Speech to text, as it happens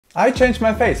I changed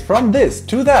my face from this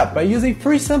to that by using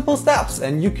 3 simple steps,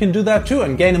 and you can do that too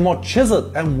and gain a more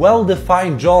chiseled and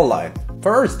well-defined jawline.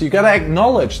 First, you gotta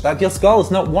acknowledge that your skull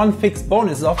is not one fixed bone,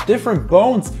 it's of different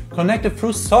bones connected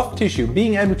through soft tissue,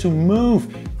 being able to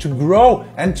move, to grow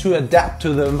and to adapt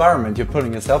to the environment you're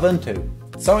putting yourself into.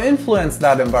 So influence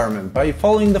that environment by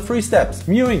following the 3 steps: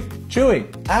 mewing, chewing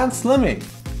and slimming.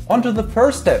 On to the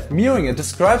first step, mewing. It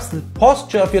describes the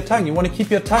posture of your tongue. You want to keep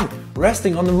your tongue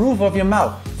resting on the roof of your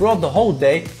mouth throughout the whole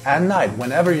day and night,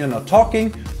 whenever you're not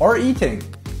talking or eating.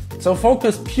 So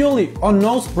focus purely on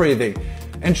nose breathing.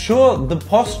 Ensure the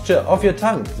posture of your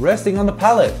tongue resting on the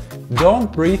palate.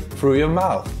 Don't breathe through your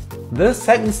mouth. The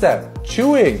second step,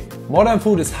 chewing. Modern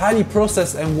food is highly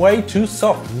processed and way too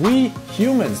soft. We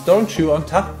humans don't chew on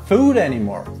tough food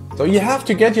anymore. So you have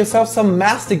to get yourself some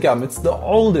mastic gum. It's the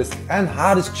oldest and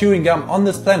hardest chewing gum on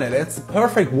this planet. It's a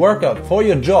perfect workout for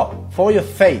your jaw, for your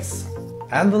face.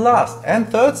 And the last and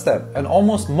third step, and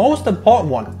almost most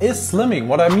important one, is slimming.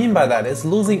 What I mean by that is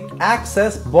losing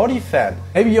excess body fat.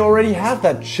 Maybe you already have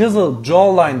that chiseled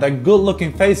jawline, that good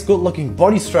looking face, good looking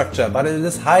body structure, but it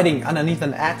is hiding underneath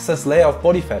an excess layer of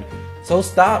body fat. So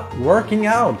start working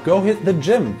out, go hit the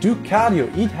gym, do cardio,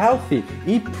 eat healthy,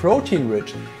 eat protein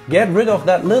rich. Get rid of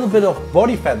that little bit of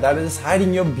body fat that is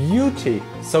hiding your beauty.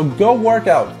 So go work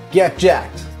out, get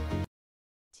jacked.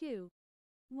 2,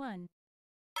 1.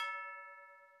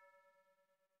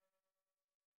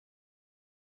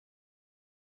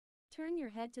 Turn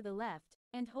your head to the left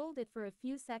and hold it for a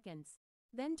few seconds.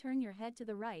 Then turn your head to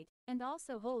the right and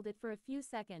also hold it for a few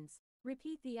seconds.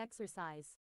 Repeat the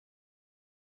exercise.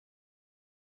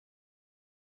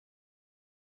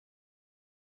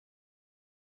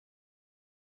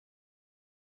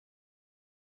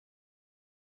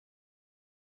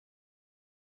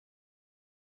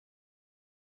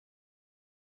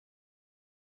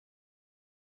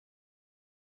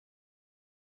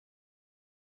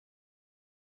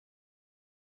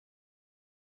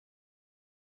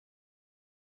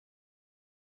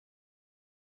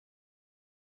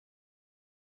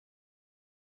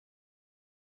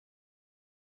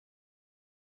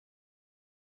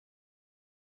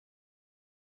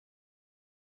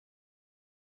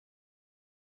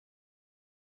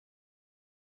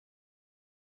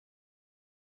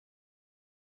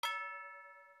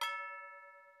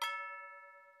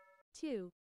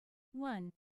 Two,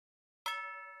 1.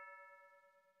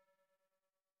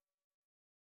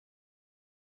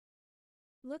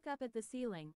 Look up at the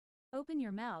ceiling. Open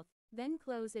your mouth, then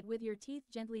close it with your teeth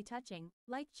gently touching,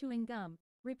 like chewing gum.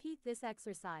 Repeat this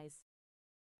exercise.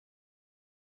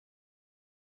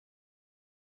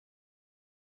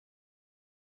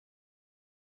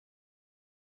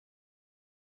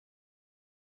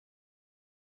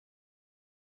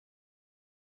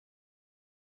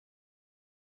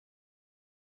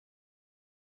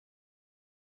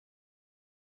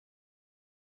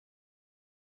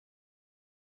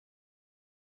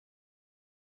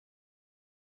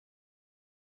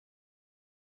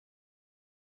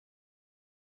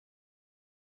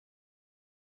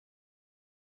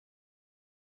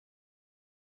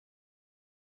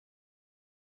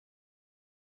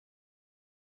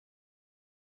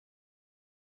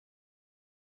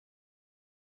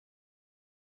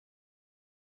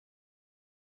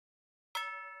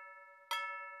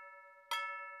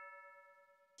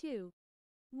 Two,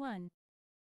 1.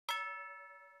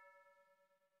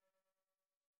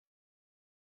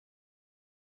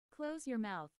 Close your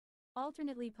mouth.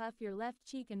 Alternately puff your left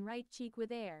cheek and right cheek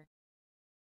with air.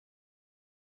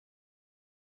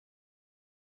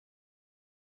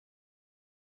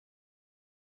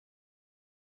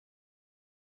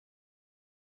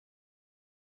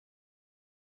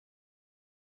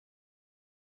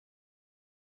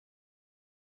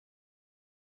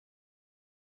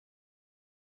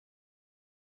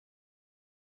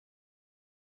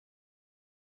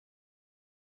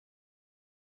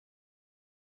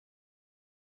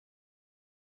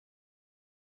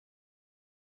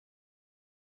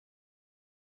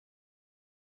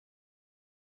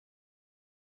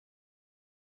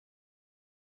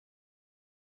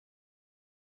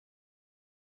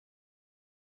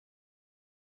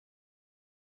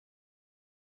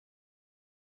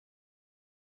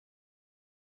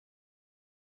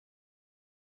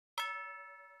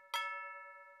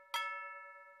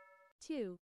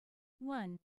 Two,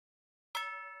 1.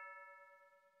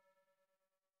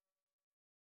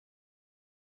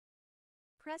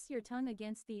 Press your tongue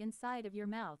against the inside of your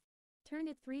mouth. Turn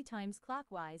it 3 times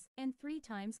clockwise and 3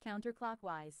 times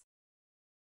counterclockwise.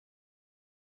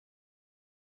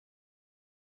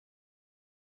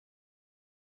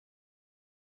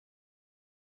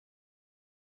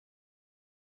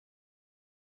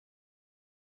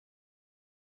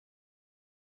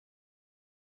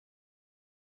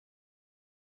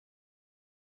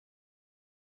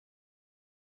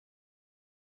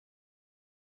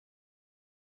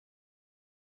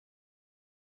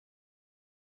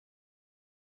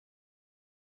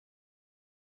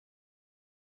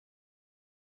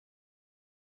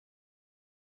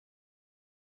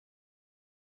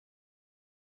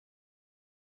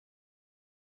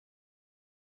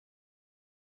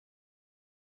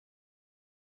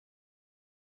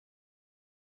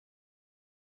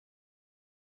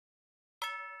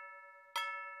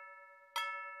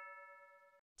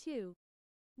 2,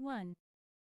 1.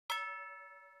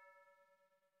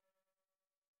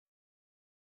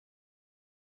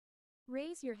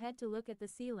 Raise your head to look at the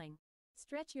ceiling.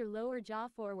 Stretch your lower jaw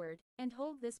forward, and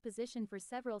hold this position for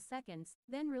several seconds,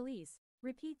 then release.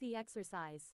 Repeat the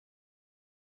exercise.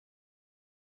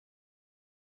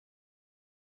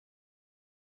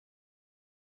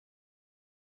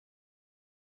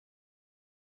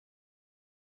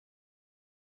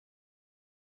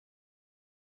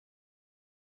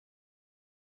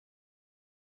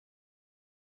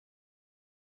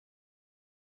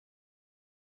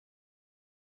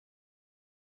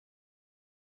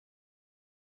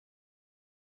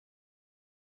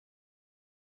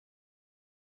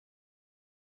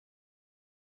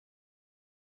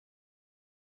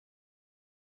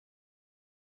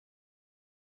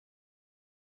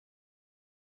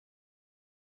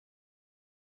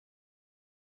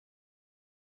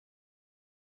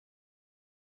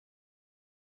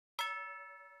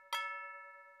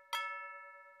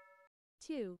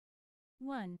 Two,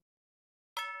 1.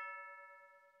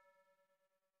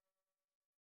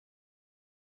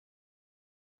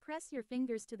 Press your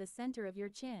fingers to the center of your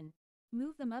chin.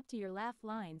 Move them up to your laugh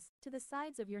lines, to the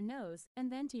sides of your nose,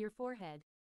 and then to your forehead.